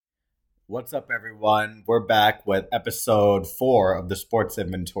What's up, everyone? We're back with episode 4 of the Sports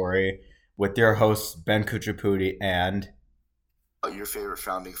Inventory with your hosts, Ben Kuchipudi and. Your favorite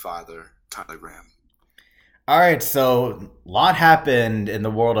founding father, Tyler Graham. All right, so a lot happened in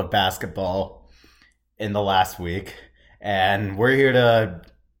the world of basketball in the last week, and we're here to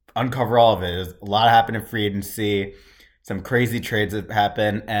uncover all of it. There's a lot happened in free agency, some crazy trades that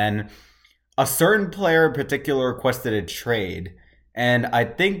happened, and a certain player in particular requested a trade. And I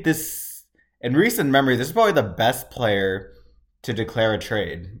think this, in recent memory, this is probably the best player to declare a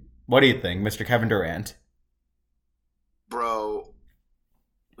trade. What do you think, Mr. Kevin Durant? Bro,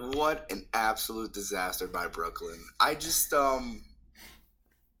 what an absolute disaster by Brooklyn. I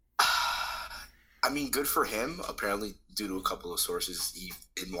mean, good for him. Apparently, due to a couple of sources, he's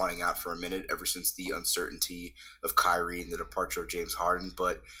been wanting out for a minute ever since the uncertainty of Kyrie and the departure of James Harden.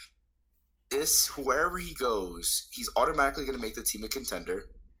 But wherever he goes, he's automatically going to make the team a contender,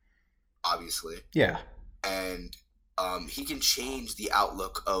 obviously. Yeah. And he can change the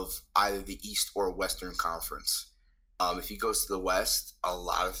outlook of either the East or Western Conference. If he goes to the West, a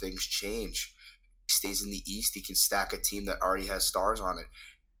lot of things change. He stays in the East, he can stack a team that already has stars on it.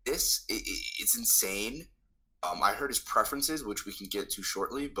 It's insane. I heard his preferences, which we can get to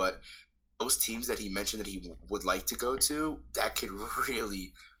shortly, but those teams that he mentioned that he would like to go to, that could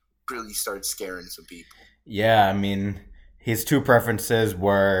really, really start scaring some people. Yeah, I mean, his two preferences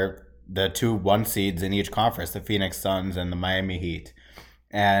were the 2 1 seeds in each conference, the Phoenix Suns and the Miami Heat.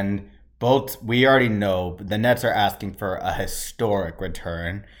 And both, we already know the Nets are asking for a historic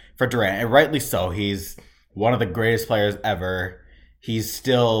return for Durant, and rightly so. He's one of the greatest players ever. He's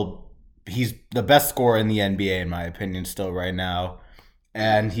the best scorer in the NBA, in my opinion, still right now.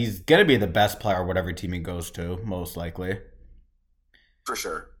 And he's going to be the best player, whatever team he goes to, most likely. For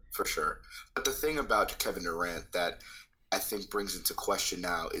sure. But the thing about Kevin Durant that I think brings into question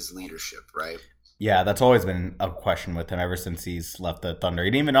now is leadership, right? Yeah, that's always been a question with him ever since he's left the Thunder,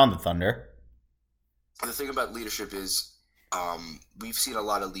 and even on the Thunder. The thing about leadership is we've seen a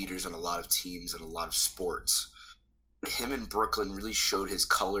lot of leaders on a lot of teams and a lot of sports. Him in Brooklyn really showed his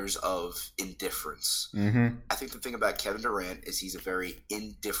colors of indifference. Mm-hmm. I think the thing about Kevin Durant is he's a very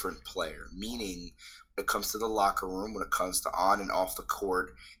indifferent player, meaning when it comes to the locker room, when it comes to on and off the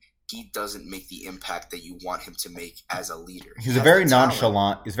court, he doesn't make the impact that you want him to make as a leader. He's very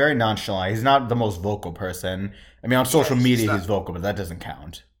nonchalant. He's very nonchalant. He's not the most vocal person. I mean, on social media, he's vocal, but that doesn't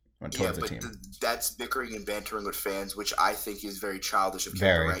count towards the team. That's bickering and bantering with fans, which I think is very childish of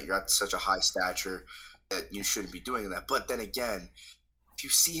Kevin Durant. You're at such a high stature that you shouldn't be doing that. But then again, if you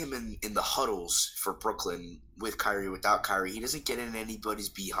see him in the huddles for Brooklyn with Kyrie, without Kyrie, he doesn't get in anybody's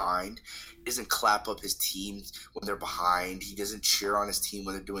behind. He doesn't clap up his team when they're behind. He doesn't cheer on his team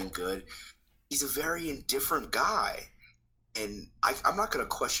when they're doing good. He's a very indifferent guy. And I'm not going to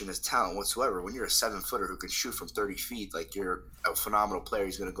question his talent whatsoever. When you're a 7-footer who can shoot from 30 feet, like you're a phenomenal player,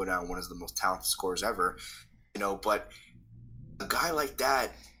 he's going to go down one of the most talented scorers ever. But a guy like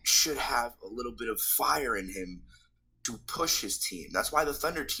that should have a little bit of fire in him to push his team. That's why the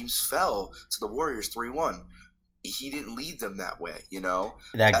Thunder teams fell to the Warriors 3-1. He didn't lead them that way, That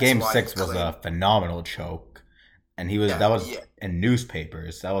That's game 6 was a phenomenal choke. And that was in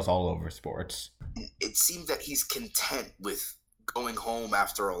newspapers. That was all over sports. It seems that he's content with going home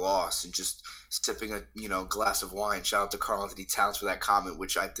after a loss and just sipping a glass of wine. Shout out to Karl Anthony Towns for that comment,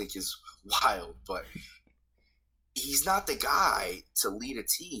 which I think is wild, but he's not the guy to lead a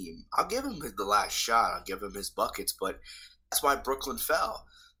team. I'll give him the last shot. I'll give him his buckets, but that's why Brooklyn fell.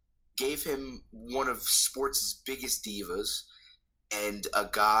 Gave him one of sports' biggest divas and a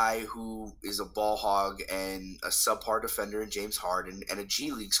guy who is a ball hog and a subpar defender in James Harden and a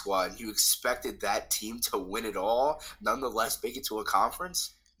G League squad. And you expected that team to win it all, nonetheless make it to a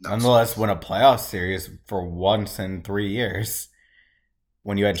conference? Nonetheless, win a playoff series for once in 3 years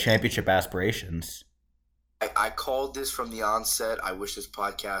when you had championship aspirations. I called this from the onset. I wish this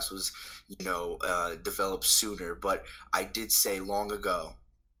podcast was, developed sooner. But I did say long ago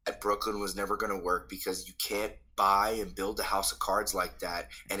that Brooklyn was never going to work because you can't buy and build a house of cards like that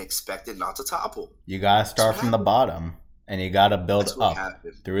and expect it not to topple. You got to start from the bottom, and you got to build up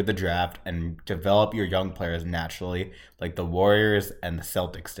through the draft and develop your young players naturally like the Warriors and the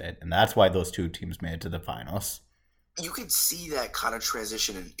Celtics did. And that's why those two teams made it to the finals. You could see that kind of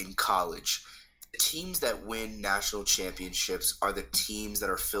transition in college. The teams that win national championships are the teams that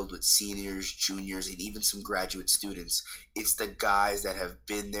are filled with seniors, juniors, and even some graduate students. It's the guys that have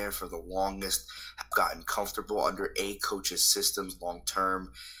been there for the longest, have gotten comfortable under a coach's systems long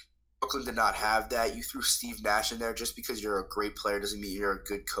term. Brooklyn did not have that. You threw Steve Nash in there. Just because you're a great player doesn't mean you're a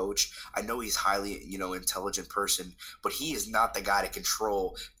good coach. I know he's highly, intelligent person, but he is not the guy to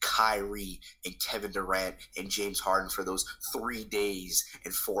control Kyrie and Kevin Durant and James Harden for those 3 days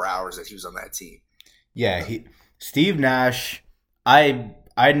and 4 hours that he was on that team. Yeah, Steve Nash. I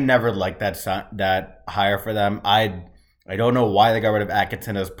never liked that hire for them. I don't know why they got rid of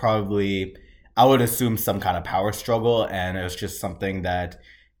Atkinson. It was probably, I would assume, some kind of power struggle, and it was just something that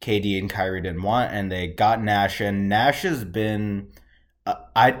KD and Kyrie didn't want, and they got Nash. And Nash has been,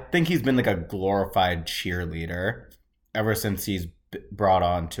 I think he's been like a glorified cheerleader ever since he's brought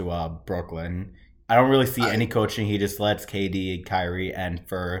on to Brooklyn. I don't really see any coaching. He just lets KD, Kyrie, and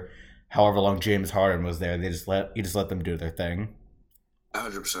for however long James Harden was there, he just let them do their thing.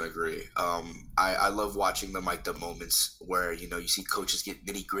 100% agree. I love watching them, like the moments where you see coaches get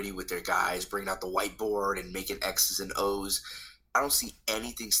nitty gritty with their guys, bringing out the whiteboard and making X's and O's. I don't see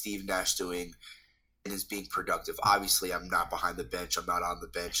anything Steve Nash doing and is being productive. Obviously, I'm not behind the bench. I'm not on the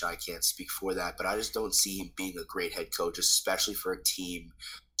bench. I can't speak for that, but I just don't see him being a great head coach, especially for a team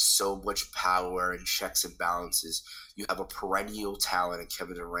so much power and checks and balances. You have a perennial talent in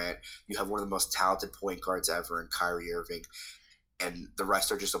Kevin Durant. You have one of the most talented point guards ever in Kyrie Irving. And the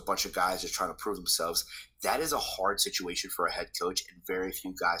rest are just a bunch of guys just trying to prove themselves. That is a hard situation for a head coach, and very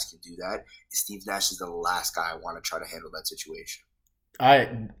few guys can do that. Steve Nash is the last guy I want to try to handle that situation.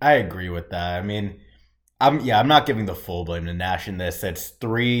 I agree with that. I mean, I'm not giving the full blame to Nash in this. It's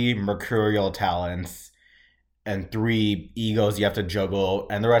three mercurial talents and three egos you have to juggle,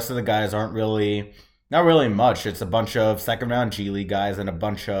 and the rest of the guys aren't really not really much. It's a bunch of second round G League guys and a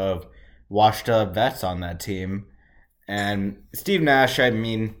bunch of washed up vets on that team. And Steve Nash, I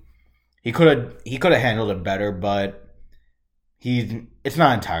mean, he could have handled it better, but it's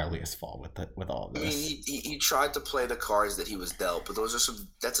not entirely his fault with all of this. I mean, he tried to play the cards that he was dealt, but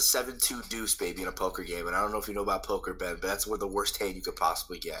that's a 7-2 deuce, baby, in a poker game. And I don't know if you know about poker, Ben, but that's where the worst hand you could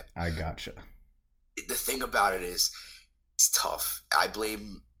possibly get. I gotcha. The thing about it is, it's tough. I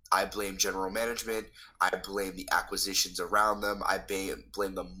blame general management. I blame the acquisitions around them. I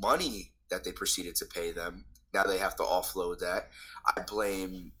blame the money that they proceeded to pay them. Now they have to offload that. I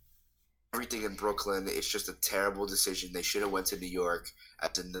blame everything in Brooklyn. It's just a terrible decision. They should have went to New York,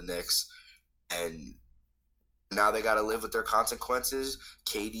 as in the Knicks, and now they got to live with their consequences.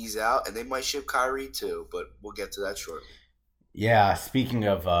 KD's out, and they might ship Kyrie too, but we'll get to that shortly. Yeah, speaking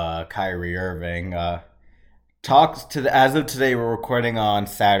of Kyrie Irving, as of today, we're recording on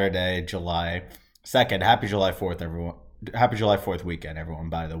Saturday, July 2nd. Happy July 4th, everyone. Happy July 4th weekend, everyone,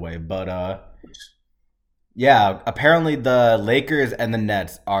 by the way. But yeah, apparently the Lakers and the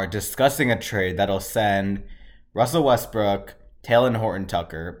Nets are discussing a trade that'll send Russell Westbrook, Talen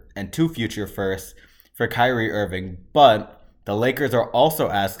Horton-Tucker, and 2 future firsts for Kyrie Irving. But the Lakers are also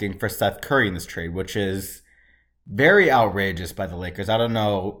asking for Seth Curry in this trade, which is very outrageous by the Lakers. I don't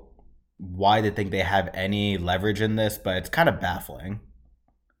know why they think they have any leverage in this, but it's kind of baffling.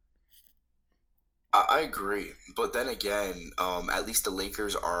 I agree. But then again, at least the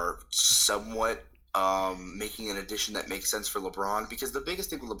Lakers are somewhat making an addition that makes sense for LeBron, because the biggest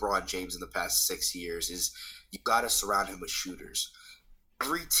thing with LeBron James in the past 6 years is you got to surround him with shooters.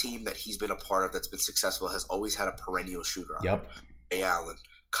 Every team that he's been a part of that's been successful has always had a perennial shooter on it. Ray Allen,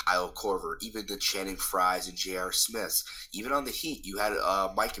 Kyle Korver, even the Channing Frys and J.R. Smiths. Even on the Heat, you had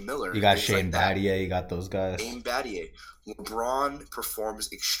Mike Miller. You got Shane Battier. You got those guys. Shane Battier. LeBron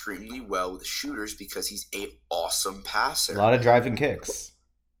performs extremely well with shooters because he's an awesome passer. A lot of driving kicks.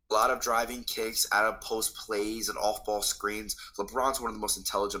 A lot of driving kicks, out of post plays, and off-ball screens. LeBron's one of the most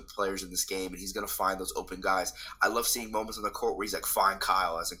intelligent players in this game, and he's going to find those open guys. I love seeing moments on the court where he's like, find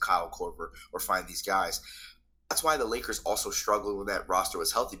Kyle, as in Kyle Korver, or find these guys. That's why the Lakers also struggled when that roster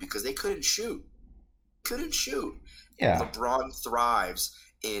was healthy, because they couldn't shoot. Yeah. LeBron thrives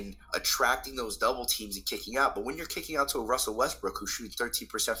in attracting those double teams and kicking out. But when you're kicking out to a Russell Westbrook who's shooting 13%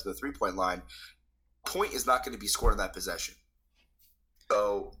 from the three-point line, point is not going to be scored in that possession.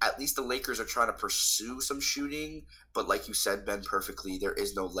 So at least the Lakers are trying to pursue some shooting, but like you said, Ben, perfectly, there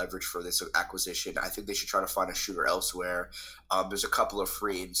is no leverage for this acquisition. I think they should try to find a shooter elsewhere. There's a couple of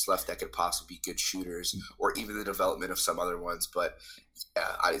free agents left that could possibly be good shooters, or even the development of some other ones. But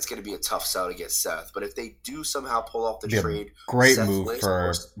yeah, it's going to be a tough sell to get Seth. But if they do somehow pull off the trade, great Seth move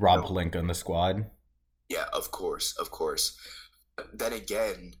for Rob Pelinka in the squad. Yeah, of course. But then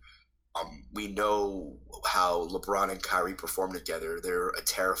again, we know how LeBron and Kyrie perform together. They're a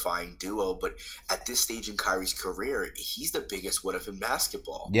terrifying duo, but at this stage in Kyrie's career, he's the biggest what if in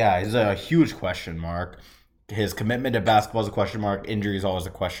basketball. Yeah, he's a huge question mark. His commitment to basketball is a question mark. Injury is always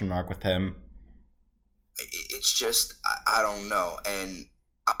a question mark with him. It's just, I don't know. And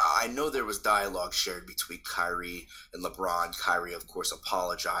I know there was dialogue shared between Kyrie and LeBron. Kyrie, of course,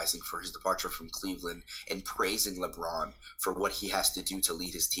 apologizing for his departure from Cleveland and praising LeBron for what he has to do to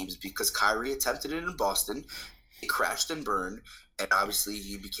lead his teams because Kyrie attempted it in Boston. It crashed and burned. And obviously,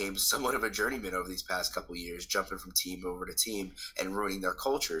 he became somewhat of a journeyman over these past couple of years, jumping from team over to team and ruining their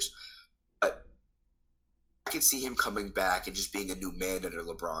cultures. But I could see him coming back and just being a new man under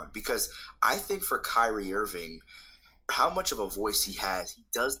LeBron because I think for Kyrie Irving, how much of a voice he has, he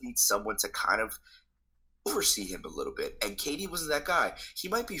does need someone to kind of oversee him a little bit. And KD wasn't that guy. He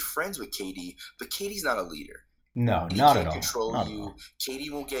might be friends with KD, but KD's not a leader. No, KD not at can't all. control Not at you. all. KD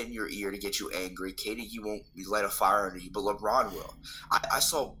won't get in your ear to get you angry. KD, he won't light a fire under you, but LeBron will. I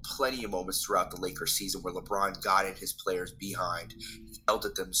saw plenty of moments throughout the Lakers season where LeBron got in his players behind, yelled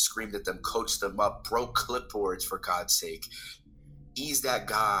at them, screamed at them, coached them up, broke clipboards for God's sake. He's that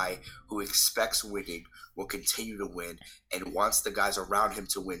guy who expects winning, will continue to win, and wants the guys around him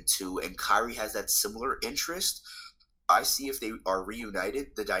to win too. And Kyrie has that similar interest. I see if they are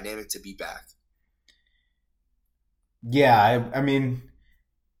reunited, the dynamic to be back. Yeah, I mean,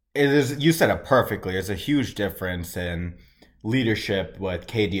 it is. You said it perfectly. There's a huge difference in leadership with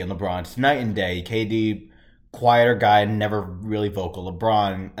KD and LeBron. It's night and day. KD, quieter guy, never really vocal.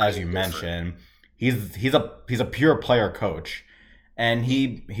 LeBron, as you Different. mentioned, he's a pure player coach, and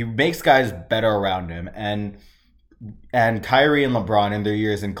he makes guys better around him. And Kyrie and LeBron in their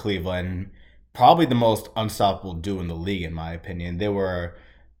years in Cleveland, probably the most unstoppable duo in the league, in my opinion. They were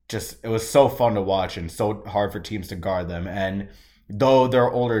just, it was so fun to watch and so hard for teams to guard them. And though they're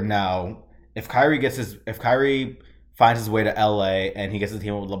older now, if Kyrie finds his way to LA and he gets a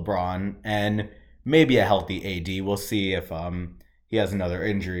team with LeBron and maybe a healthy AD, we'll see if he has another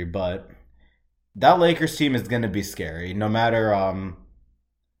injury. But that Lakers team is going to be scary, no matter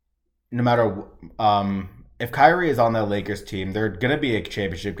if Kyrie is on that Lakers team, they're gonna be a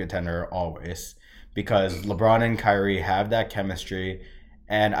championship contender always because LeBron and Kyrie have that chemistry,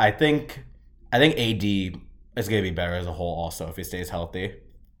 and I think AD is gonna be better as a whole also if he stays healthy.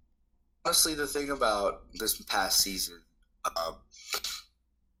 Honestly, the thing about this past season, uh,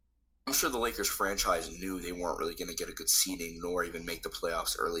 I'm sure the Lakers franchise knew they weren't really going to get a good seeding nor even make the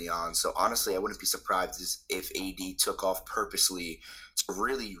playoffs early on. So honestly, I wouldn't be surprised if AD took off purposely to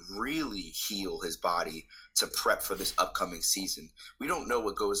really, really heal his body to prep for this upcoming season. We don't know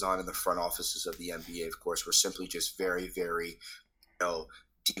what goes on in the front offices of the NBA, of course. We're simply just very, very, know,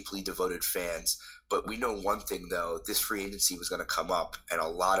 deeply devoted fans. But we know one thing, though, this free agency was going to come up and a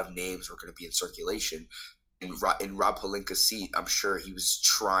lot of names were going to be in circulation in Rob Palinka's seat. I'm sure he was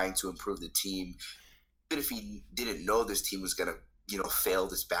trying to improve the team, even if he didn't know this team was gonna, fail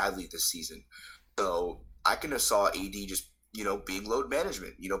this badly this season. So I kind of saw AD just, being load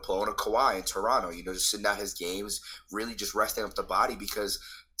management, pulling a Kawhi in Toronto, just sitting out his games, really just resting up the body because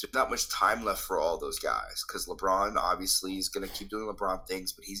there's not much time left for all those guys. Because LeBron obviously is gonna keep doing LeBron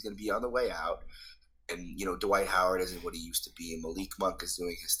things, but he's gonna be on the way out. And Dwight Howard isn't what he used to be, and Malik Monk is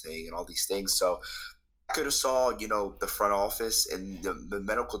doing his thing, and all these things. So could have saw, the front office and the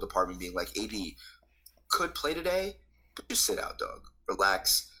medical department being like, AD could play today, but just sit out, dog.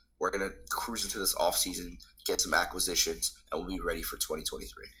 Relax. We're gonna cruise into this offseason, get some acquisitions, and we'll be ready for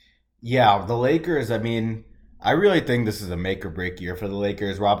 2023. Yeah, the Lakers. I mean, I really think this is a make or break year for the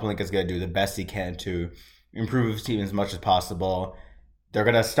Lakers. Rob Pelinka is going to do the best he can to improve his team as much as possible. They're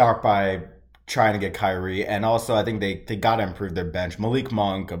going to start by trying to get Kyrie, and also I think they got to improve their bench. Malik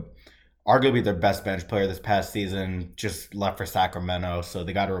Monk, arguably their best bench player this past season, just left for Sacramento, so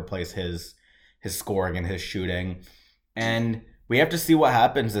they got to replace his scoring and his shooting. And we have to see what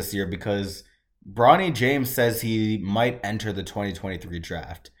happens this year because Bronny James says he might enter the 2023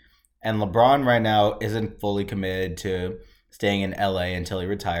 draft. And LeBron right now isn't fully committed to staying in LA until he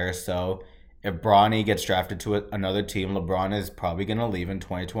retires. So if Bronny gets drafted to another team, LeBron is probably going to leave in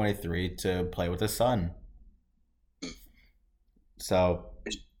 2023 to play with his son. So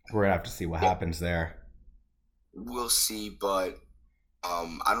we're going to have to see what Yeah, happens there. we'll see, but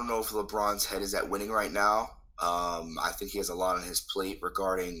I don't know if LeBron's head is at winning right now. I think he has a lot on his plate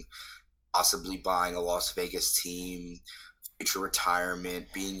regarding possibly buying a Las Vegas team, future retirement,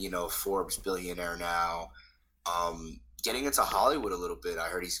 being, Forbes billionaire now, getting into Hollywood a little bit. I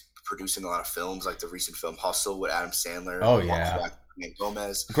heard he's producing a lot of films, like the recent film Hustle with Adam Sandler Oh, and Mark yeah. Wahlberg and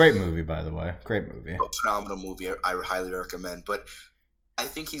Gomez. Great movie, by the way. Great movie. Phenomenal movie. I highly recommend. But I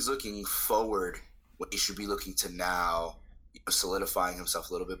think he's looking forward when he should be looking to now, solidifying himself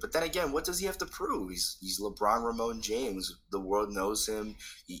a little bit. But then again, what does he have to prove? He's LeBron Ramon James. The world knows him.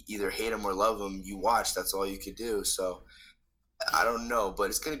 You either hate him or love him. You watch. That's all you could do. So I don't know, but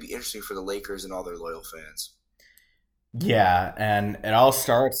it's going to be interesting for the Lakers and all their loyal fans. Yeah, and it all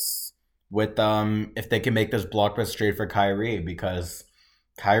starts with if they can make this Blockbuster trade for Kyrie, because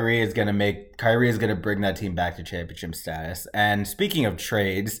Kyrie is gonna bring that team back to championship status. And speaking of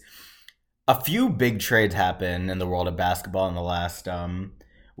trades, a few big trades happen in the world of basketball in the last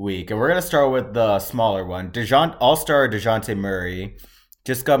week, and we're gonna start with the smaller one. All Star Dejounte Murray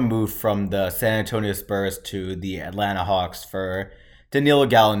just got moved from the San Antonio Spurs to the Atlanta Hawks for Danilo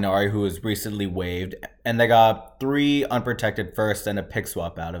Gallinari, who was recently waived, and they got three unprotected firsts and a pick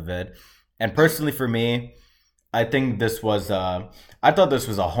swap out of it. And personally, for me, I think I thought this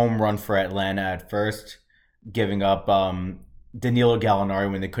was a home run for Atlanta at first, giving up Danilo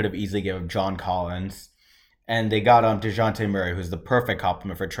Gallinari when they could have easily given John Collins. And they got Dejounte Murray, who's the perfect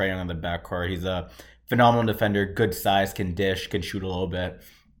complement for Trae Young in the backcourt. He's a phenomenal defender, good size, can dish, can shoot a little bit.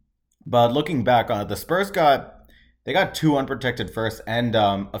 But looking back on it, they got two unprotected firsts and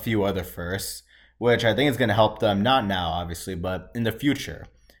a few other firsts, which I think is going to help them not now, obviously, but in the future.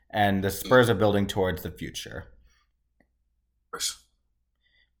 And the Spurs are building towards the future.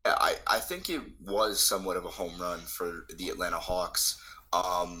 Yeah, I think it was somewhat of a home run for the Atlanta Hawks.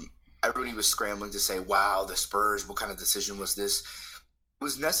 Everybody was scrambling to say, wow, the Spurs, what kind of decision was this? It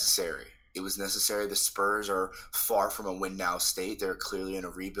was necessary. It was necessary. The Spurs are far from a win now state. They're clearly in a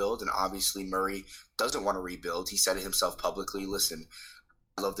rebuild, and obviously Murray doesn't want to rebuild. He said it himself publicly. Listen,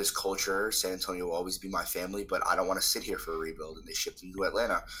 I love this culture. San Antonio will always be my family, but I don't want to sit here for a rebuild. And they shipped him to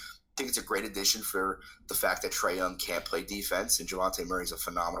Atlanta. I think it's a great addition for the fact that Trae Young can't play defense and Javante Murray's a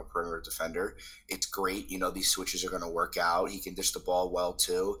phenomenal perimeter defender. It's great. These switches are going to work out. He can dish the ball well,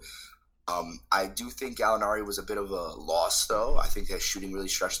 too. I do think Gallinari was a bit of a loss, though. I think that shooting really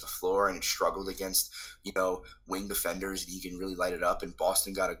stretched the floor and it struggled against, wing defenders. He can really light it up, and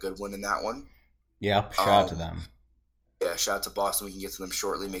Boston got a good one in that one. Yep, shout out to them. Yeah, shout out to Boston. We can get to them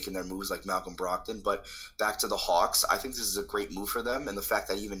shortly, making their moves like Malcolm Brogdon. But back to the Hawks, I think this is a great move for them. And the fact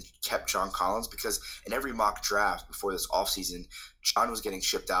that he even kept John Collins, because in every mock draft before this offseason, John was getting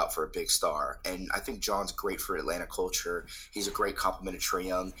shipped out for a big star. And I think John's great for Atlanta culture. He's a great compliment to Trae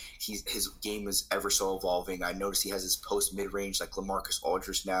Young. His game is ever so evolving. I noticed he has his post mid-range like LaMarcus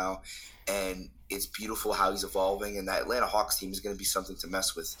Aldridge now. And it's beautiful how he's evolving. And that Atlanta Hawks team is going to be something to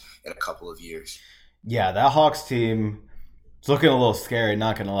mess with in a couple of years. Yeah, that Hawks team, it's looking a little scary,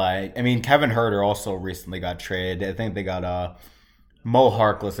 not gonna lie. I mean, Kevin Herter also recently got traded. I think they got Mo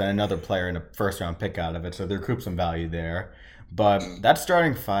Harkless and another player in a first round pick out of it, so they recoup some value there. But that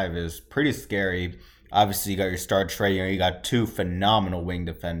starting five is pretty scary. Obviously, you got your star Trae Young. You got two phenomenal wing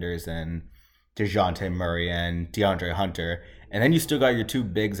defenders and DeJounte Murray and DeAndre Hunter. And then you still got your two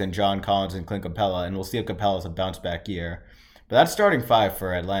bigs and John Collins and Clint Capella, and we'll see if Capella's a bounce back year. But that starting five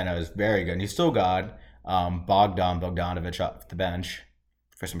for Atlanta is very good. And you still got Bogdanovich off the bench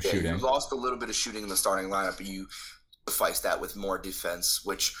for some shooting. You lost a little bit of shooting in the starting lineup, but you suffice that with more defense,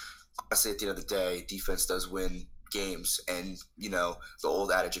 which honestly, at the end of the day, defense does win games and, the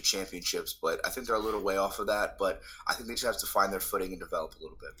old adage of championships. But I think they're a little way off of that. But I think they just have to find their footing and develop a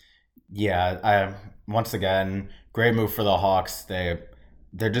little bit. Yeah, once again, great move for the Hawks. They're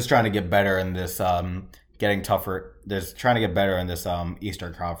just trying to get better in this getting tougher. They're trying to get better in this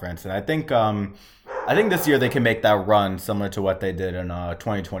Eastern Conference, and I think this year they can make that run similar to what they did in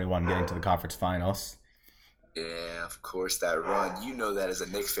 2021, getting to the conference finals. Yeah, of course, that run. You know that as a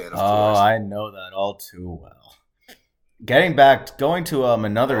Knicks fan, of Oh, course. I know that all too well. Going to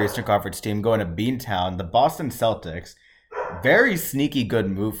another Eastern Conference team, going to Beantown, the Boston Celtics. Very sneaky good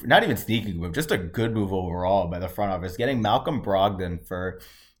move. Not even sneaky move, just a good move overall by the front office. Getting Malcolm Brogdon for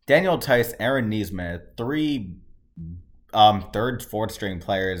Daniel Tice, Aaron Nesmith, three third, fourth string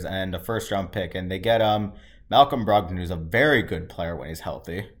players and a first round pick, and they get Malcolm Brogdon, who's a very good player when he's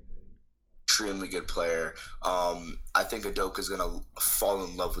healthy. Extremely good player. I think Udoka's gonna fall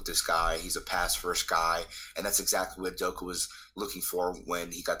in love with this guy. He's a pass first guy, and that's exactly what Udoka was looking for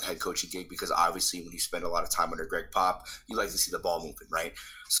when he got the head coaching gig. Because obviously, when you spend a lot of time under Greg Pop, you like to see the ball moving, right?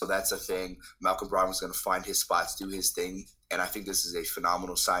 So that's a thing. Malcolm Brogdon's gonna find his spots, do his thing, and I think this is a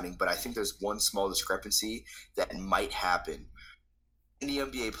phenomenal signing. But I think there's one small discrepancy that might happen. In the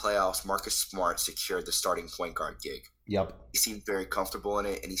NBA playoffs, Marcus Smart secured the starting point guard gig. Yep. He seemed very comfortable in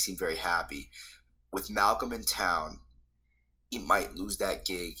it, and he seemed very happy. With Malcolm in town, he might lose that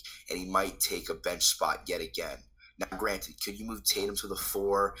gig, and he might take a bench spot yet again. Now, granted, could you move Tatum to the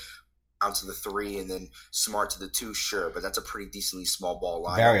 4, down to the 3, and then Smart to the 2? Sure, but that's a pretty decently small ball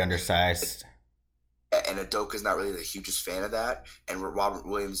line. Very undersized. And Udoka's not really the hugest fan of that. And with Robert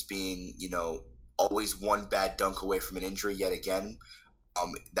Williams being, always one bad dunk away from an injury yet again,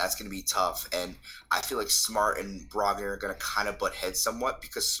 that's going to be tough. And I feel like Smart and Brogdon are going to kind of butt heads somewhat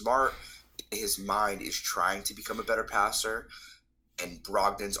because Smart his mind is trying to become a better passer, and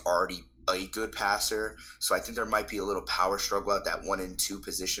Brogdon's already a good passer. So I think there might be a little power struggle at that 1 and 2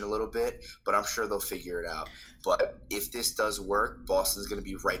 position a little bit, but I'm sure they'll figure it out. But if this does work, Boston's going to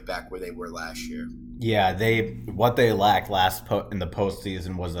be right back where they were last year. Yeah, what they lacked in the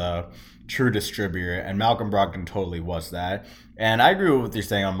postseason was a true distributor, and Malcolm Brogdon totally was that. And I agree with what you're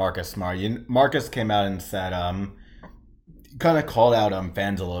saying on Marcus Smart. Marcus came out and said, kind of called out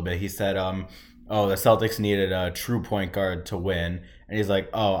fans a little bit. He said, oh, the Celtics needed a true point guard to win, and he's like,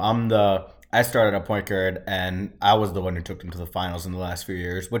 oh, I started a point guard, and I was the one who took them to the finals in the last few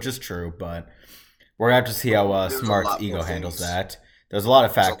years, which is true, but we're gonna have to see how Smart's ego handles that. There's a lot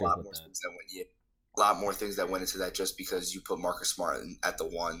of factors with that. A lot more things that went into that just because you put Marcus Smart at the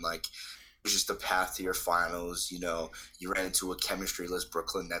one. Like, it's just the path to your finals. You know, you ran into a chemistry-less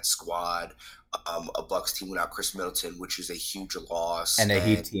Brooklyn Nets squad, a Bucks team without Chris Middleton, which is a huge loss. And a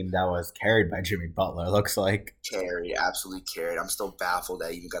Heat team that was carried by Jimmy Butler, looks like. Absolutely carried. I'm still baffled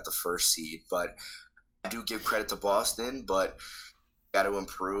that I even got the first seed. But I do give credit to Boston, but got to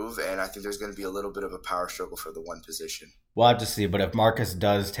improve, and I think there's going to be a little bit of a power struggle for the one position. We'll have to see, but if Marcus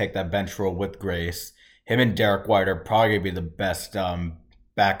does take that bench role with grace, him and Derek White are probably going to be the best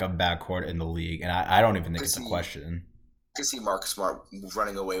backup backcourt in the league, and I don't even think it's a question. I can see Marcus Smart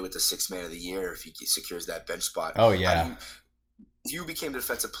running away with the sixth man of the year if he secures that bench spot. Oh, yeah. You became the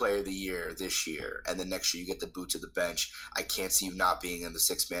defensive player of the year this year, and then next year you get the boot to the bench. I can't see you not being in the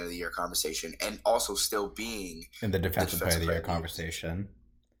sixth man of the year conversation, and also still being in the defensive player of the year conversation.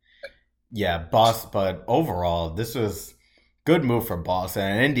 Yeah, but overall, this was good move for Boston.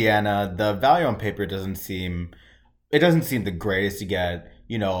 And Indiana, the value on paper doesn't seem the greatest. You get,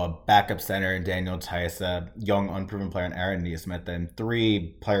 a backup center in Daniel Tice, a young unproven player in Aaron Nesmith, and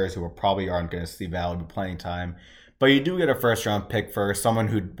 3 players who probably aren't going to see value playing time. But you do get a first-round pick for someone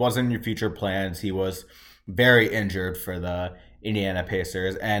who wasn't in your future plans. He was very injured for the Indiana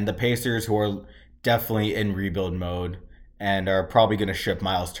Pacers. And the Pacers, who are definitely in rebuild mode and are probably going to ship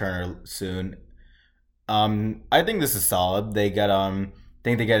Miles Turner soon. I think this is solid. They get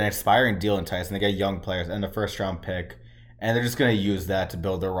think they get an expiring deal in Tyson. They get young players and a first-round pick. And they're just going to use that to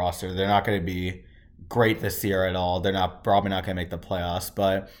build their roster. They're not going to be great this year at all. They're probably not going to make the playoffs.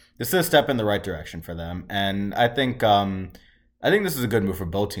 But this is a step in the right direction for them, and I think this is a good move for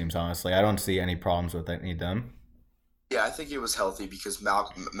both teams. Honestly, I don't see any problems with any of them. Yeah, I think it was healthy because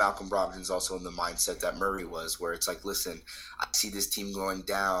Malcolm Brogdon's also in the mindset that Murray was, where it's like, listen, I see this team going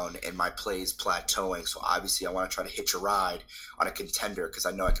down and my play is plateauing, so obviously I want to try to hitch a ride on a contender because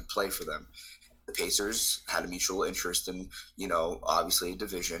I know I can play for them. The Pacers had a mutual interest in, obviously a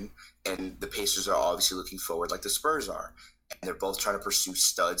division, and the Pacers are obviously looking forward like the Spurs are. And they're both trying to pursue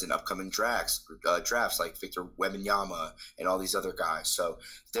studs in upcoming drafts like Victor Wembanyama and all these other guys. So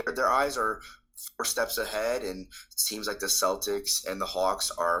their eyes are 4 steps ahead, and it seems like the Celtics and the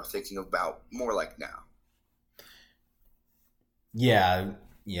Hawks are thinking about more like now. Yeah.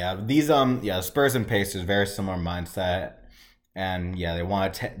 These Spurs and Pacers, very similar mindset, and they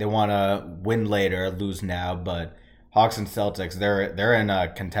want to win later, lose now, but Hawks and Celtics, they're in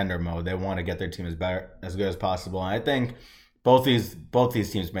a contender mode. They want to get their team as good as possible, and I think both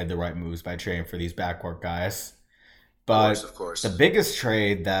these teams made the right moves by trading for these backcourt guys. But of course. The biggest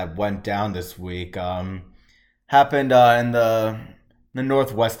trade that went down this week happened in the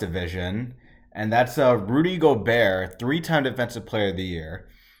Northwest Division, and that's Rudy Gobert, 3-time Defensive Player of the Year,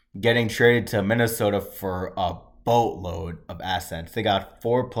 getting traded to Minnesota for a boatload of assets. They got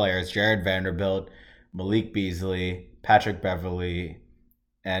 4 players: Jared Vanderbilt, Malik Beasley, Patrick Beverly,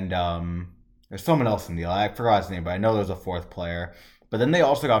 and there's someone else in the deal. I forgot his name, but I know there's a 4th player. But then they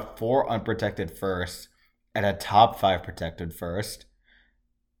also got 4 unprotected firsts and a top 5 protected first.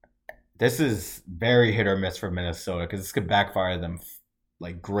 This is very hit or miss for Minnesota because this could backfire them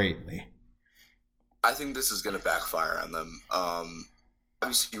greatly. I think this is going to backfire on them.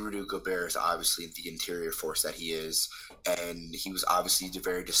 Obviously, Rudy Gobert is obviously the interior force that he is, and he was obviously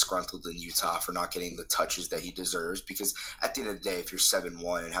very disgruntled in Utah for not getting the touches that he deserves, because at the end of the day, if you're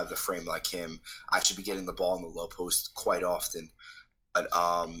 7'1" and have the frame like him, I should be getting the ball in the low post quite often. But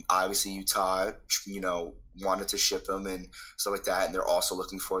obviously Utah, wanted to ship him and stuff like that, and they're also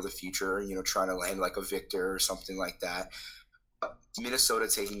looking for the future, trying to land like a Victor or something like that. Minnesota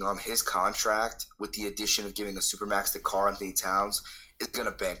taking on his contract with the addition of giving a supermax to Karl Anthony Towns is going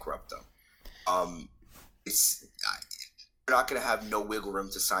to bankrupt them. You're not going to have no wiggle room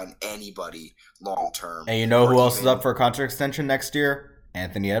to sign anybody long term. And you know who else is up for a contract extension next year?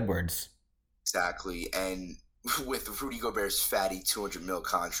 Anthony Edwards. Exactly. And with Rudy Gobert's fatty 200 mil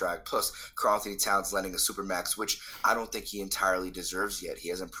contract, plus Karl Anthony Towns landing a supermax, which I don't think he entirely deserves yet. He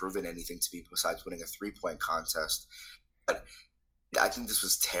hasn't proven anything to me besides winning a 3-point contest. But I think this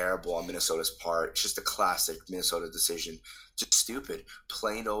was terrible on Minnesota's part. It's just a classic Minnesota decision. Just stupid,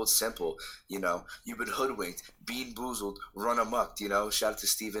 plain old simple. You've been hoodwinked, bean boozled, run amok. Shout out to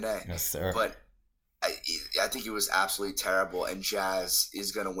Stephen A. Yes, sir. But I think it was absolutely terrible, and Jazz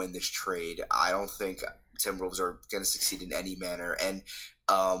is going to win this trade. I don't think Timberwolves are going to succeed in any manner. And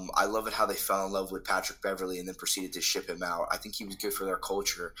I love it how they fell in love with Patrick Beverley and then proceeded to ship him out. I think he was good for their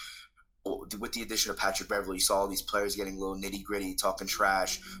culture. With the addition of Patrick Beverley, you saw all these players getting a little nitty gritty, talking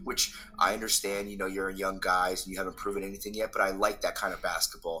trash, which I understand. You're a young guys and you haven't proven anything yet, but I like that kind of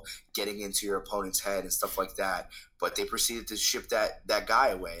basketball, getting into your opponent's head and stuff like that. But they proceeded to ship that guy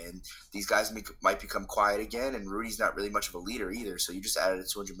away, and these guys might become quiet again. And Rudy's not really much of a leader either, so you just added a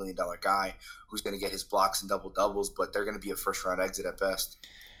 $200 million guy who's going to get his blocks and double doubles, but they're going to be a first round exit at best.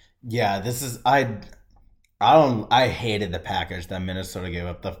 Yeah, this is I hated the package that Minnesota gave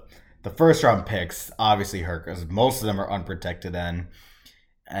up. The first round picks obviously hurt because most of them are unprotected,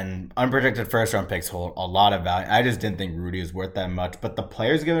 and unprotected first round picks hold a lot of value. I just didn't think Rudy was worth that much, but the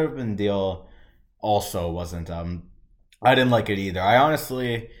players given up in the deal also wasn't. I didn't like it either. I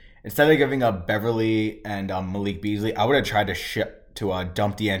honestly, instead of giving up Beverly and Malik Beasley, I would have tried to ship to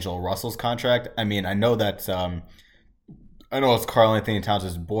dump D'Angelo Russell's contract. I mean, I know it's Karl Anthony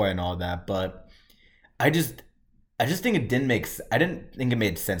Towns' boy and all that, but I just I just think it didn't make. I didn't think it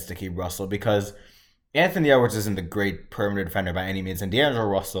made sense to keep Russell because Anthony Edwards isn't a great perimeter defender by any means, and D'Angelo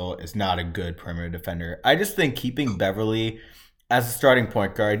Russell is not a good perimeter defender. I just think keeping Beverly as a starting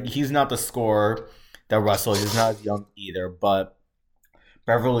point guard, he's not the scorer that Russell is. He's not as young either, but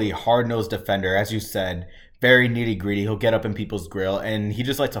Beverly, hard-nosed defender, as you said, very nitty-gritty. He'll get up in people's grill, and he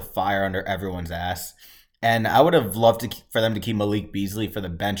just likes to fire under everyone's ass. And I would have loved for them to keep Malik Beasley for the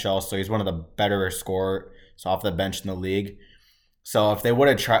bench also. He's one of the better scorers off the bench in the league. So if they would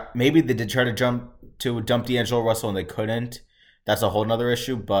have tried, maybe they did try to dump D'Angelo Russell and they couldn't. That's a whole nother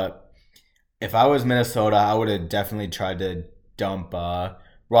issue. But if I was Minnesota, I would have definitely tried to dump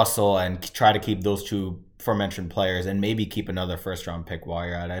Russell and try to keep those two aforementioned players and maybe keep another first round pick while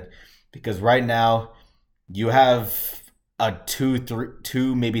you're at it. Because right now you have a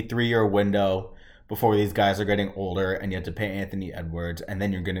two, maybe 3 year window before these guys are getting older and you have to pay Anthony Edwards, and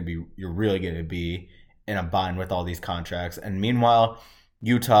then you're really gonna be in a bind with all these contracts. And meanwhile,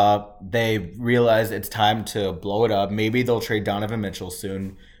 Utah, they realize it's time to blow it up. Maybe they'll trade Donovan Mitchell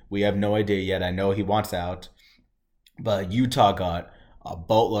soon. We have no idea yet. I know he wants out. But Utah got a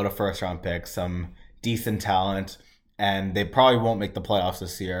boatload of first round picks, some decent talent, and they probably won't make the playoffs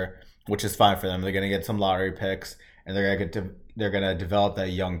this year, which is fine for them. They're going to get some lottery picks, and they're going to develop that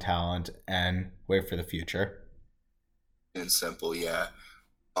young talent and wait for the future. And simple, yeah.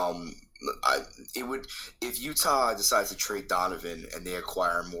 Um, it would, if Utah decides to trade Donovan and they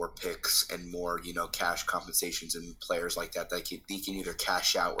acquire more picks and more cash compensations and players like that they can either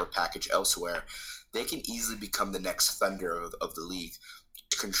cash out or package elsewhere, they can easily become the next Thunder of the league,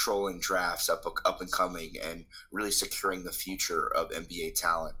 controlling drafts up and coming and really securing the future of NBA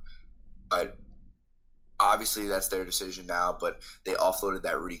talent. But obviously that's their decision now. But they offloaded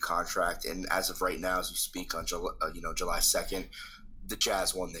that Rudy contract, and as of right now, as we speak on July 2nd, the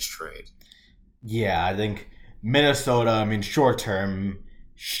Jazz won this trade. Yeah, I think Minnesota, I mean, short term,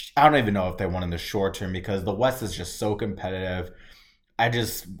 I don't even know if they won in the short term because the West is just so competitive. I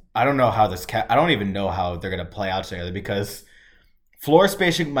don't know how I don't even know how they're going to play out together because floor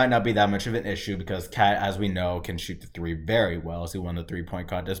spacing might not be that much of an issue because Cat, as we know, can shoot the three very well as he won the 3-point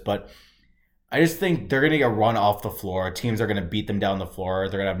contest. But I just think they're going to get run off the floor. Teams are going to beat them down the floor.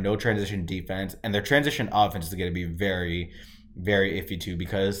 They're going to have no transition defense, and their transition offense is going to be very, very iffy too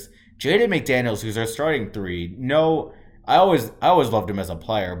because Jaden McDaniels, who's our starting three, I always loved him as a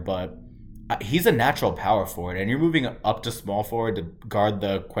player, but he's a natural power forward, and you're moving up to small forward to guard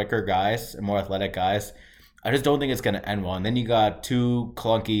the quicker guys and more athletic guys. I just don't think it's going to end well. And then you got two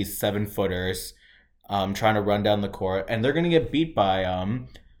clunky 7-footers trying to run down the court, and they're going to get beat by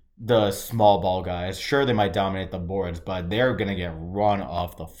the small ball guys. Sure, they might dominate the boards, but they're going to get run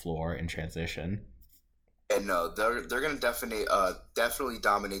off the floor in transition. And no, they're going to definitely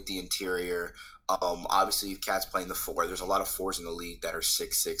dominate the interior. Obviously, if Cat's playing the four, there's a lot of fours in the league that are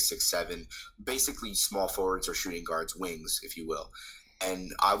 6'6", 6'7", basically small forwards or shooting guards, wings, if you will.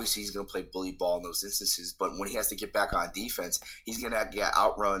 And obviously, he's going to play bully ball in those instances. But when he has to get back on defense, he's going to get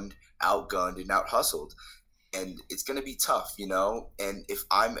outrun, outgunned, and out-hustled. And it's going to be tough, And if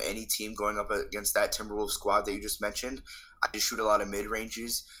I'm any team going up against that Timberwolves squad that you just mentioned, I just shoot a lot of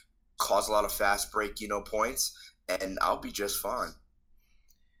mid-ranges, cause a lot of fast break, points, and I'll be just fine.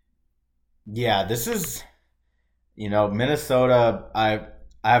 Yeah, this is Minnesota. I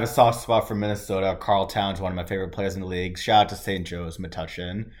have a soft spot for Minnesota. Carl Towns, one of my favorite players in the league. Shout out to St. Joe's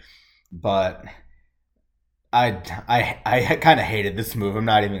Metuchen, but I kind of hated this move. I'm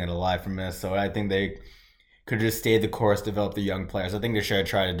not even gonna lie for Minnesota. I think they could have just stayed the course, develop the young players. I think they should have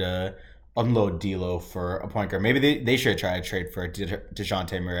tried to unload D'Lo for a point guard. Maybe they should have tried to trade for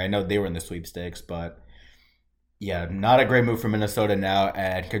DeJounte Murray. I know they were in the sweepstakes, but yeah, not a great move for Minnesota now.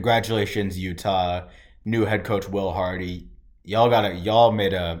 And congratulations, Utah, new head coach Will Hardy. Y'all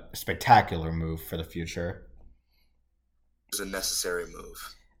made a spectacular move for the future. It was a necessary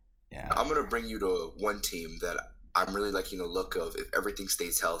move. Yeah, I'm gonna bring you to one team that I'm really liking the look of. If everything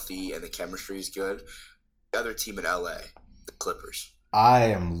stays healthy and the chemistry is good, the other team in LA, the Clippers. I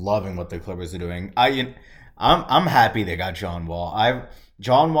am loving what the Clippers are doing. I'm happy they got John Wall.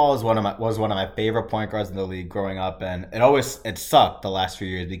 John Wall is was one of my favorite point guards in the league growing up, and it sucked the last few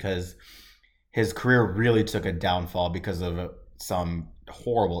years because his career really took a downfall because of some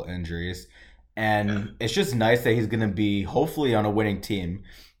horrible injuries. And it's just nice that he's going to be hopefully on a winning team.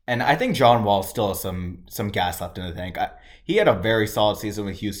 And I think John Wall still has some gas left in the tank. He had a very solid season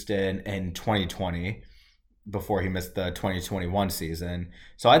with Houston in 2020 before he missed the 2021 season.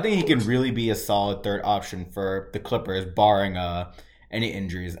 So I think he can really be a solid third option for the Clippers, barring any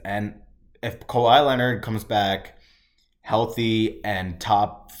injuries. And if Kawhi Leonard comes back healthy and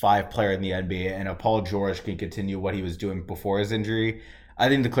top 5 player in the NBA, and if Paul George can continue what he was doing before his injury, I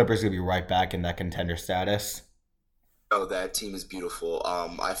think the Clippers are going to be right back in that contender status. Oh, that team is beautiful.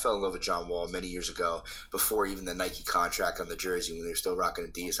 I fell in love with John Wall many years ago, before even the Nike contract on the jersey, when they were still rocking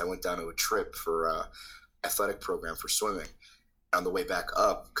Adidas. I went down to a trip for athletic program for swimming. On the way back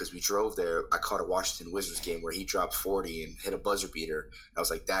up, because we drove there, I caught a Washington Wizards game where he dropped 40 and hit a buzzer beater. I was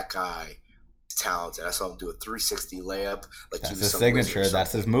like, that guy is talented. I saw him do a 360 layup. Like, That's he was his some signature.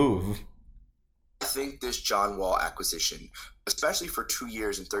 That's his move. I think this John Wall acquisition, especially for 2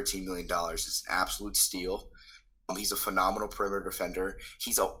 years and $13 million, is an absolute steal. He's a phenomenal perimeter defender.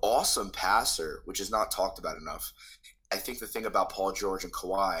 He's an awesome passer, which is not talked about enough. I think the thing about Paul George and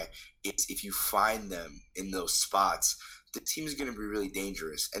Kawhi is if you find them in those spots, the team is going to be really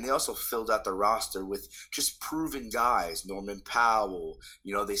dangerous. And they also filled out the roster with just proven guys. Norman Powell,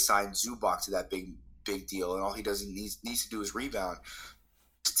 they signed Zubac to that big deal, and all he needs to do is rebound.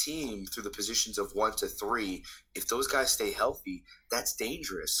 This team, through the positions of 1 to 3, if those guys stay healthy, that's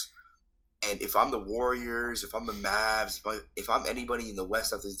dangerous. And if I'm the Warriors, if I'm the Mavs, if I'm anybody in the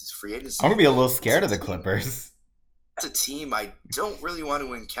West after this free agency, I'm going to be a little scared of the Clippers. That's a team I don't really want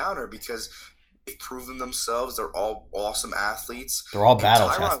to encounter because they've proven themselves. They're all awesome athletes. They're all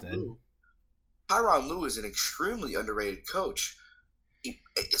battle-tested. Tyronn Lue is an extremely underrated coach. He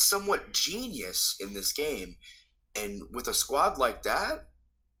is somewhat genius in this game. And with a squad like that,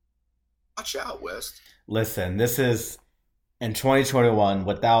 watch out, West. Listen, this is... In 2021,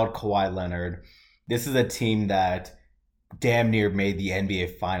 without Kawhi Leonard, this is a team that damn near made the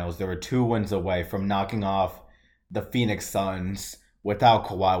NBA Finals. They were 2 wins away from knocking off the Phoenix Suns without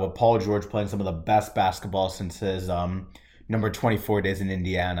Kawhi, with Paul George playing some of the best basketball since his number 24 days in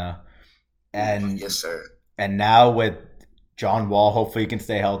Indiana. And yes, sir. And now with John Wall, hopefully he can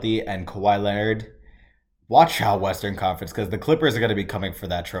stay healthy, and Kawhi Leonard, watch out Western Conference, because the Clippers are going to be coming for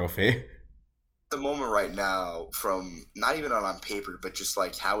that trophy. The moment right now, from not even on paper, but just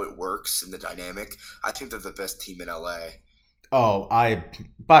like how it works and the dynamic, I think they're the best team in LA. Oh,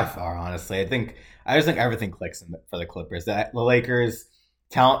 by far, honestly, I just think everything clicks for the Clippers. The Lakers,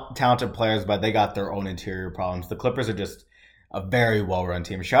 talented players, but they got their own interior problems. The Clippers are just a very well-run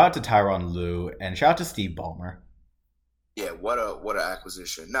team. Shout out to Tyronn Lue and shout out to Steve Ballmer. Yeah, what an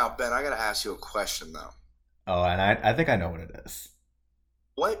acquisition. Now, Ben, I gotta ask you a question though. Oh, and I think I know what it is.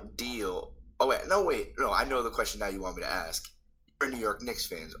 What deal? Oh, wait. No, I know the question now you want me to ask. You're a New York Knicks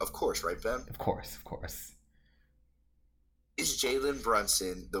fans. Of course, right, Ben? Of course. Is Jalen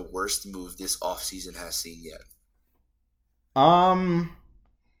Brunson the worst move this offseason has seen yet? I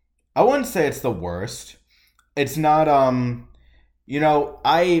wouldn't say it's the worst. It's not,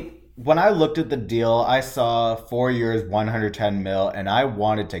 when I looked at the deal, I saw 4 years, 110 mil, and I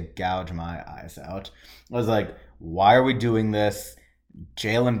wanted to gouge my eyes out. I was like, why are we doing this?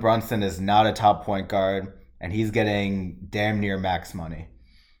 Jalen Brunson is not a top point guard, and he's getting damn near max money.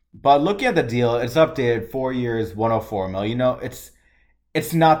 But looking at the deal, it's updated 4 years, 104 mil.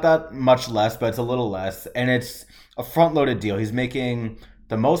 It's not that much less, but it's a little less, and it's a front-loaded deal. He's making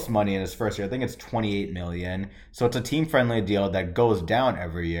the most money in his first year. I think it's $28 million. So it's a team-friendly deal that goes down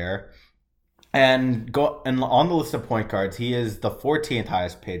every year. And on the list of point guards, he is the 14th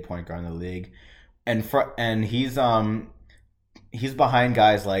highest paid point guard in the league, and he's behind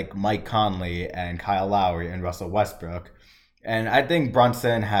guys like Mike Conley and Kyle Lowry and Russell Westbrook. And I think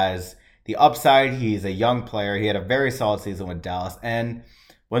Brunson has the upside. He's a young player. He had a very solid season with Dallas. And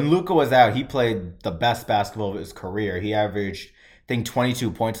when Luka was out, he played the best basketball of his career. He averaged, I think,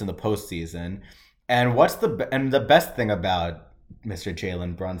 22 points in the postseason. And the best thing about Mr.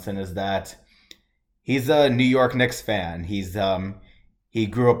 Jalen Brunson is that he's a New York Knicks fan. He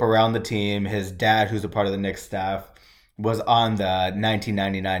grew up around the team. His dad, who's a part of the Knicks staff, was on the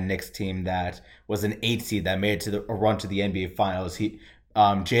 1999 Knicks team that was an 8 seed that made it to a run to the NBA Finals.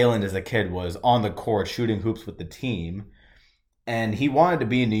 Jalen, as a kid, was on the court shooting hoops with the team, and he wanted to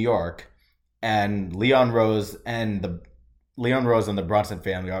be in New York. And Leon Rose and the Brunson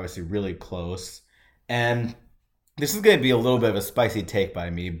family are obviously really close. And this is going to be a little bit of a spicy take by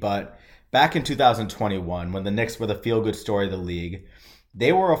me, but back in 2021, when the Knicks were the feel-good story of the league,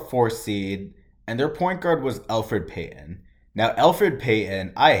 they were a 4 seed, and their point guard was Elfrid Payton. Now, Elfrid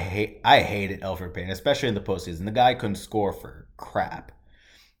Payton, I hated Elfrid Payton, especially in the postseason. The guy couldn't score for crap.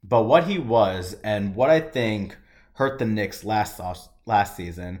 But what he was, and what I think hurt the Knicks last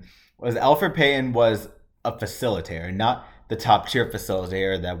season, was Elfrid Payton was a facilitator, not the top tier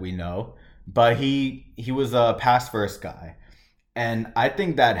facilitator that we know, but he was a pass first guy. And I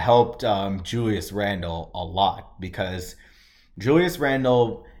think that helped Julius Randle a lot, because Julius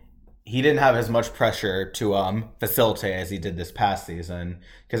Randle, he didn't have as much pressure to facilitate as he did this past season,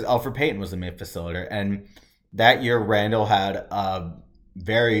 because Elfrid Payton was the main facilitator. And that year, Randle had a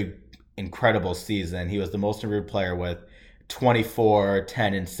very incredible season. He was the most improved player with 24,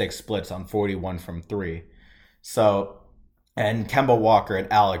 10, and 6 splits on 41 from 3. So, and Kemba Walker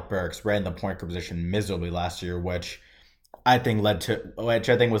and Alec Burks ran the point guard position miserably last year, which I think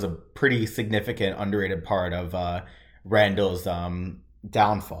was a pretty significant underrated part of Randall's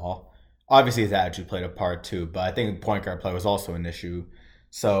downfall. Obviously, his attitude played a part too, but I think point guard play was also an issue.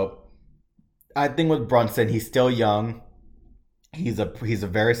 So I think with Brunson, he's still young. He's a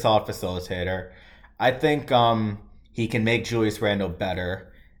very solid facilitator. I think he can make Julius Randle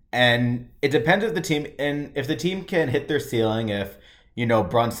better, and it depends if the team can hit their ceiling. If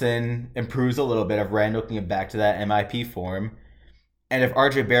Brunson improves a little bit, if Randle can get back to that MIP form, and if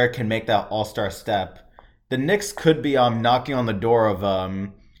RJ Barrett can make that All-Star step, the Knicks could be knocking on the door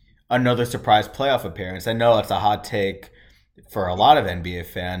of another surprise playoff appearance. I know it's a hot take for a lot of NBA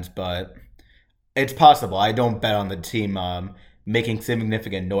fans, but it's possible. I don't bet on the team making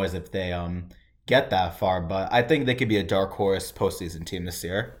significant noise if they get that far, but I think they could be a dark horse postseason team this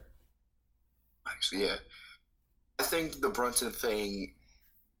year. Actually, yeah. I think the Brunson thing,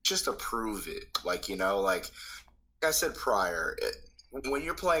 just to prove it, like I said prior, when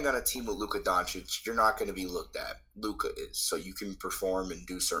you're playing on a team with Luka Doncic, you're not going to be looked at. Luka is, so you can perform and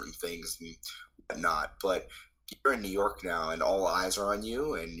do certain things and whatnot. But you're in New York now, and all eyes are on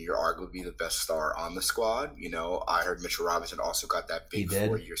you, and you're arguably the best star on the squad. I heard Mitchell Robinson also got that big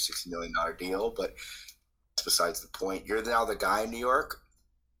 4-year, $60 million deal, but that's besides the point. You're now the guy in New York.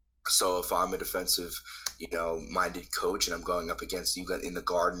 So if I'm a defensive, minded coach and I'm going up against you in the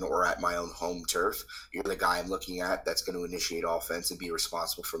Garden or at my own home turf, you're the guy I'm looking at that's going to initiate offense and be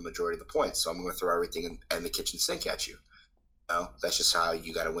responsible for the majority of the points. So I'm going to throw everything in the kitchen sink at you. That's just how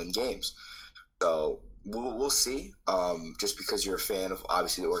you got to win games. So we'll see. Just because you're a fan of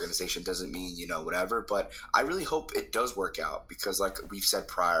obviously the organization doesn't mean whatever. But I really hope it does work out, because like we've said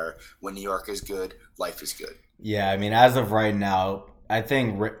prior, when New York is good, life is good. Yeah, I mean, as of right now, I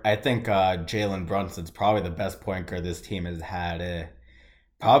think Jalen Brunson's probably the best point guard this team has had,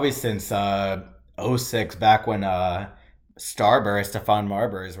 probably since 06, back when Stephon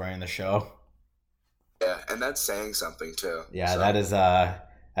Marbury is running the show. Yeah, and that's saying something too. Yeah, so.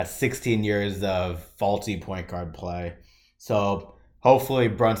 That's 16 years of faulty point guard play. So hopefully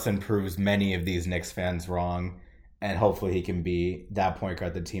Brunson proves many of these Knicks fans wrong, and hopefully he can be that point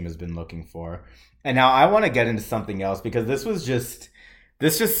guard the team has been looking for. And now I want to get into something else, because this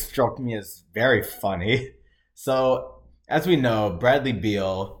just struck me as very funny. So, as we know, Bradley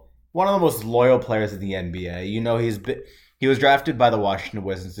Beal, one of the most loyal players in the NBA. He was drafted by the Washington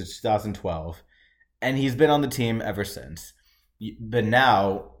Wizards in 2012, and he's been on the team ever since. But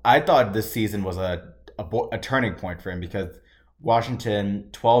now, I thought this season was a turning point for him, because Washington,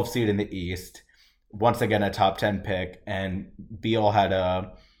 12 seed in the East, once again a top 10 pick, and Beal had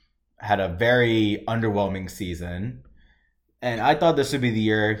a very underwhelming season. And I thought this would be the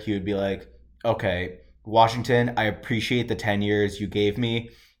year he would be like, okay, Washington, I appreciate the 10 years you gave me.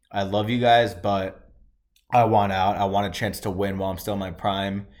 I love you guys, but I want out. I want a chance to win while I'm still in my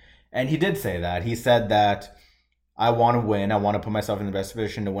prime. And he did say that. He said that I want to win. I want to put myself in the best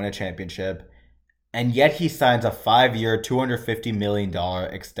position to win a championship. And yet he signs a 5-year, $250 million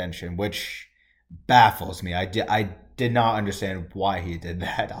extension, which baffles me. I did not understand why he did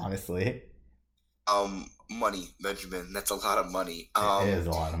that, honestly. Money, Benjamin. That's a lot of money. It is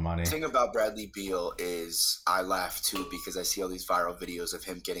a lot of money. The thing about Bradley Beal is I laugh too because I see all these viral videos of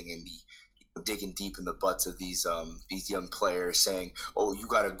him getting in the digging deep in the butts of these young players saying, "Oh, you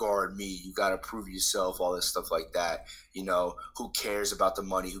got to guard me. You got to prove yourself." All this stuff like that. Who cares about the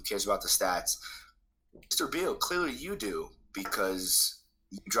money? Who cares about the stats? Mr. Beal, clearly you do because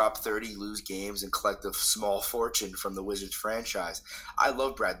you drop 30, lose games, and collect a small fortune from the Wizards franchise. I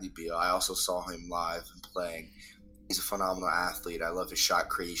love Bradley Beal. I also saw him live and playing. He's a phenomenal athlete. I love his shot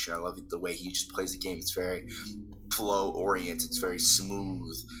creation. I love the way he just plays the game. It's very flow oriented. It's very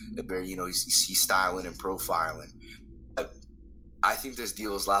smooth. Very, he's styling and profiling. But I think this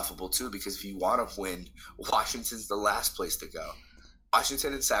deal is laughable too because if you want to win, Washington's the last place to go.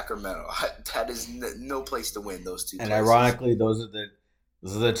 Washington and Sacramento. That is no place to win. Those two. And places. ironically, those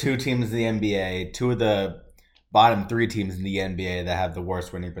are the two teams in the NBA, two of the bottom three teams in the NBA that have the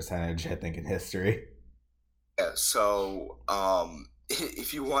worst winning percentage, I think, in history. Yeah. So,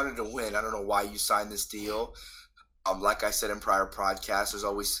 if you wanted to win, I don't know why you signed this deal. Like I said in prior podcasts, there's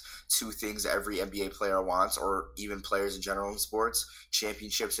always two things every NBA player wants, or even players in general in sports: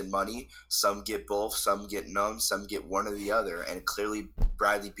 championships and money. Some get both, some get none, some get one or the other. And clearly,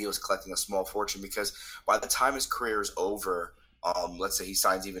 Bradley Beal is collecting a small fortune because by the time his career is over, let's say he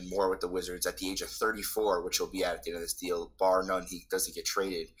signs even more with the Wizards at the age of 34, which he'll be at the end of this deal, bar none, he doesn't get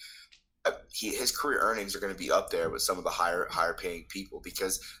traded. His career earnings are going to be up there with some of the higher paying people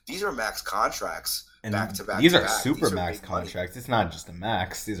because these are max contracts. And back to back. These are super max contracts. It's not just a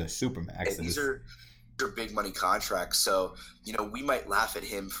max. These are super max. These are big money contracts. So, we might laugh at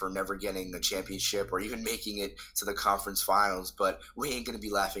him for never getting a championship or even making it to the conference finals, but we ain't going to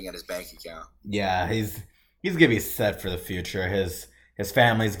be laughing at his bank account. Yeah, he's going to be set for the future. His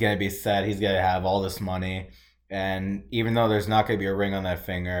family's going to be set. He's going to have all this money. And even though there's not going to be a ring on that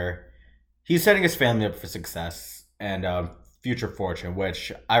finger, he's setting his family up for success and future fortune,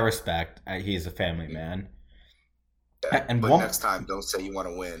 which I respect. He's a family man. Yeah, and next time, don't say you want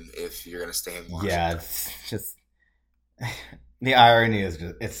to win if you're going to stay in Washington. Yeah, it's just the irony is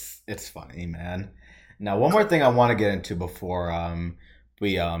just it's funny, man. Now, one more thing I want to get into before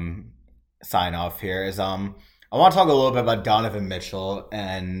we sign off here is I want to talk a little bit about Donovan Mitchell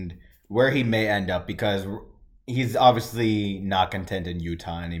and where he may end up because he's obviously not content in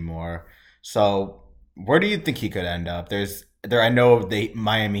Utah anymore. So, where do you think he could end up? I know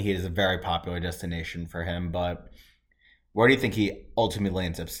Miami Heat is a very popular destination for him, but where do you think he ultimately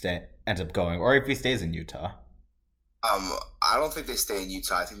ends up going, or if he stays in Utah? I don't think they stay in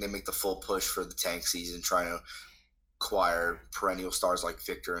Utah. I think they make the full push for the tank season, trying to acquire perennial stars like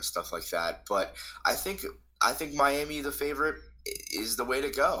Victor and stuff like that. But I think Miami, the favorite, is the way to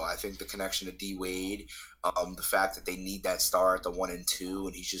go. I think the connection to D Wade, the fact that they need that star at the 1 and 2,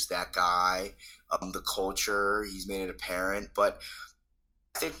 and he's just that guy. The culture, he's made it apparent. But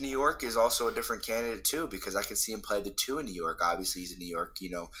I think New York is also a different candidate too because I can see him play the 2 in New York. Obviously, he's in New York,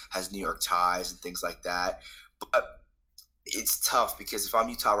 has New York ties and things like that. But it's tough because if I'm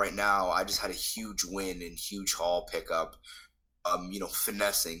Utah right now, I just had a huge win and huge haul pickup.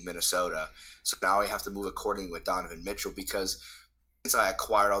 Finessing Minnesota. So now I have to move accordingly with Donovan Mitchell because since I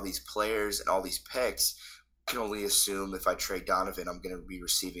acquired all these players and all these picks, I can only assume if I trade Donovan, I'm going to be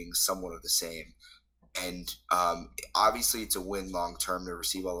receiving somewhat of the same. And obviously it's a win long term to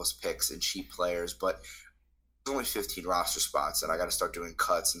receive all those picks and cheap players, but there's only 15 roster spots and I got to start doing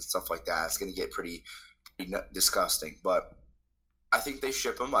cuts and stuff like that. It's going to get pretty disgusting, but I think they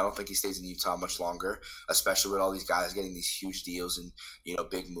ship him. I don't think he stays in Utah much longer, especially with all these guys getting these huge deals and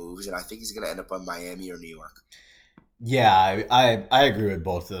big moves. And I think he's going to end up on Miami or New York. Yeah, I agree with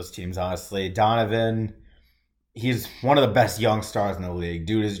both of those teams. Honestly, Donovan, he's one of the best young stars in the league.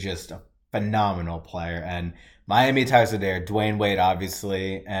 Dude is just a phenomenal player. And Miami ties are there. Dwayne Wade,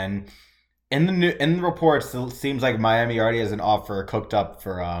 obviously, and in the reports, it seems like Miami already has an offer cooked up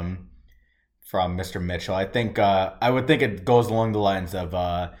from Mr. Mitchell. I would think it goes along the lines of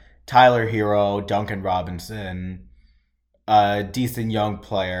Tyler Hero, Duncan Robinson, a decent young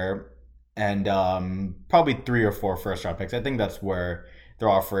player, and probably 3 or 4 first-round picks. I think that's where their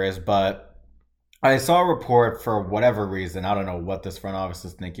offer is. But I saw a report for whatever reason. I don't know what this front office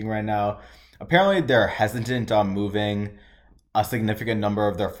is thinking right now. Apparently, they're hesitant on moving a significant number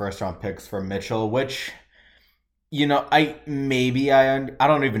of their first-round picks for Mitchell, which... I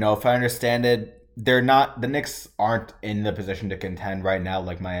don't even know if I understand it. they're not the Knicks aren't in the position to contend right now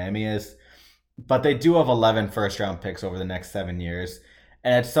like Miami is, but they do have 11 first round picks over the next 7 years.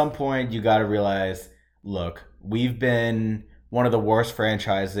 And at some point, you got to realize, look, we've been one of the worst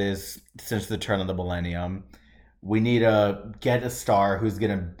franchises since the turn of the millennium. We need to get a star who's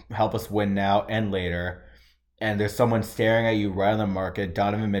going to help us win now and later. And there's someone staring at you right on the market.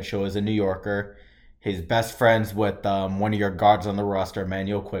 Donovan Mitchell is a New Yorker. He's best friends with one of your guards on the roster,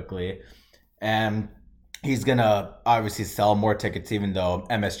 Manuel Quickly. And he's going to obviously sell more tickets, even though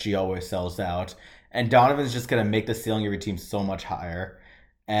MSG always sells out. And Donovan's just going to make the ceiling of your team so much higher.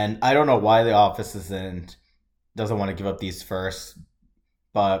 And I don't know why the office doesn't want to give up these firsts,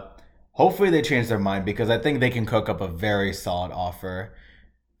 but hopefully they change their mind because I think they can cook up a very solid offer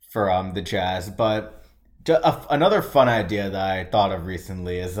for the Jazz. But another fun idea that I thought of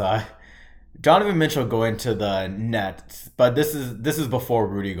recently is Donovan Mitchell going to the Nets, but this is before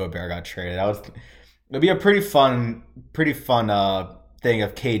Rudy Gobert got traded. It'd be a pretty fun thing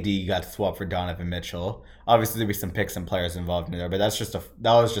if KD got swapped for Donovan Mitchell. Obviously, there'd be some picks and players involved in there, but that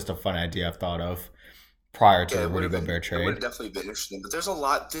was just a fun idea I've thought of prior to the Rudy Gobert trade. It would have definitely been interesting, but there's a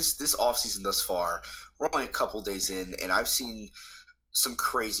lot this offseason thus far. We're only a couple days in, and I've seen some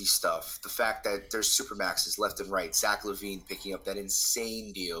crazy stuff. The fact that there's supermaxes left and right. Zach LaVine picking up that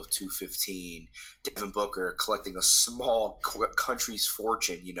insane deal of $215. Devin Booker collecting a small country's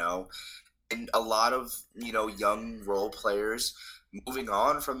fortune, and a lot of young role players moving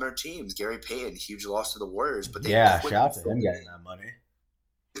on from their teams. Gary Payton, huge loss to the Warriors, but shout out to him getting that money.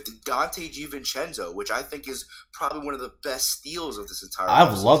 Dante DiVincenzo, which I think is probably one of the best steals of this entire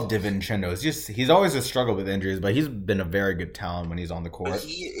I've loved DiVincenzo. He's always a struggle with injuries, but he's been a very good talent when he's on the court. But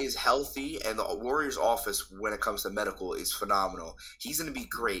he is healthy, and the Warriors office, when it comes to medical, is phenomenal. He's going to be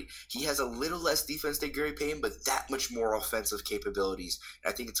great. He has a little less defense than Gary Payton, but that much more offensive capabilities.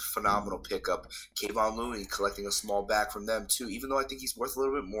 And I think it's a phenomenal pickup. Kayvon Looney collecting a small bag from them, too, even though I think he's worth a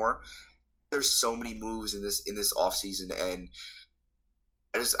little bit more. There's so many moves in this offseason, and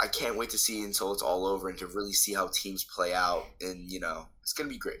I can't wait to see until it's all over and to really see how teams play out. And, it's going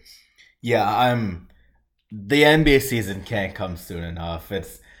to be great. Yeah, the NBA season can't come soon enough.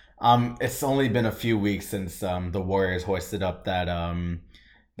 It's only been a few weeks since the Warriors hoisted up that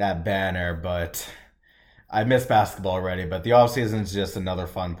banner, but I miss basketball already. But the offseason is just another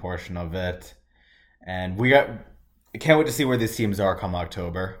fun portion of it. And I can't wait to see where these teams are come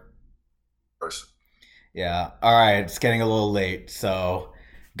October. Of course. Yeah. All right. It's getting a little late, so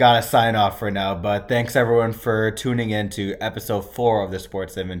gotta sign off for now. But thanks everyone for tuning in to episode 4 of the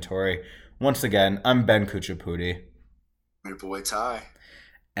Sports Inventory. Once again, I'm Ben Kuchipudi. Your boy Ty.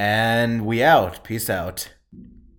 And we out. Peace out.